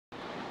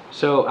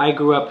So I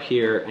grew up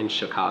here in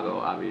Chicago,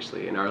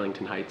 obviously, in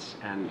Arlington Heights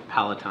and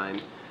Palatine.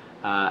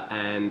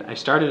 And I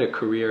started a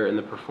career in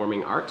the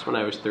performing arts when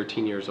I was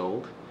 13 years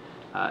old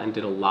and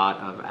did a lot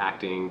of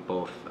acting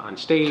both on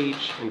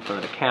stage, in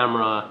front of the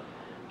camera,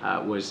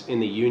 was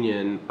in the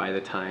union by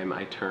the time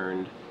I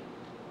turned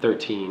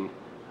 13,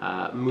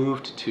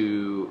 moved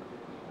to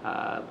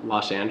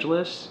Los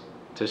Angeles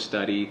to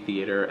study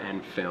theater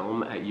and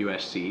film at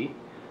USC,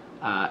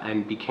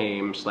 and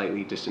became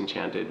slightly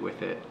disenchanted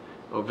with it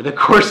over the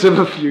course of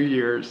a few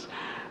years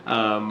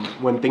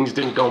when things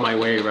didn't go my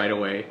way right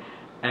away.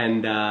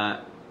 And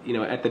you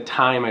know, at the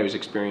time I was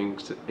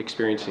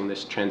experiencing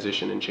this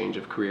transition and change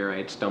of career, I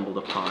had stumbled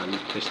upon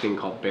this thing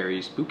called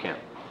Barry's Bootcamp.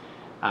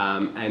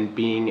 And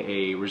being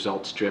a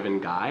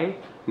results-driven guy,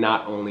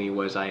 not only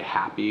was I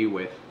happy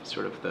with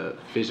sort of the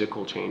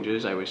physical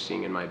changes I was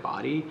seeing in my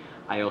body,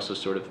 I also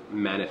sort of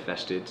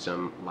manifested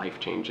some life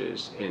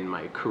changes in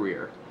my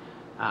career.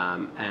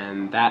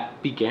 And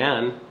that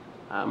began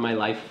my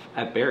life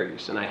at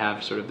Barry's, and I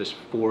have sort of this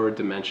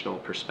four-dimensional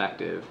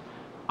perspective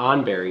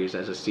on Barry's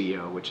as a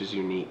CEO, which is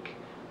unique.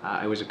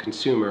 I was a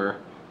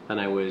consumer, then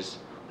I was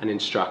an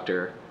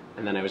instructor,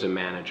 and then I was a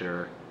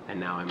manager, and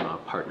now I'm a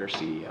partner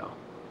CEO.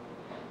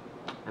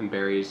 And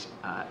Barry's,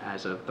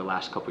 as of the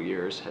last couple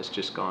years, has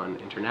just gone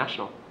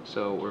international.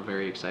 So we're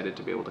very excited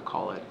to be able to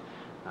call it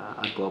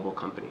a global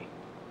company.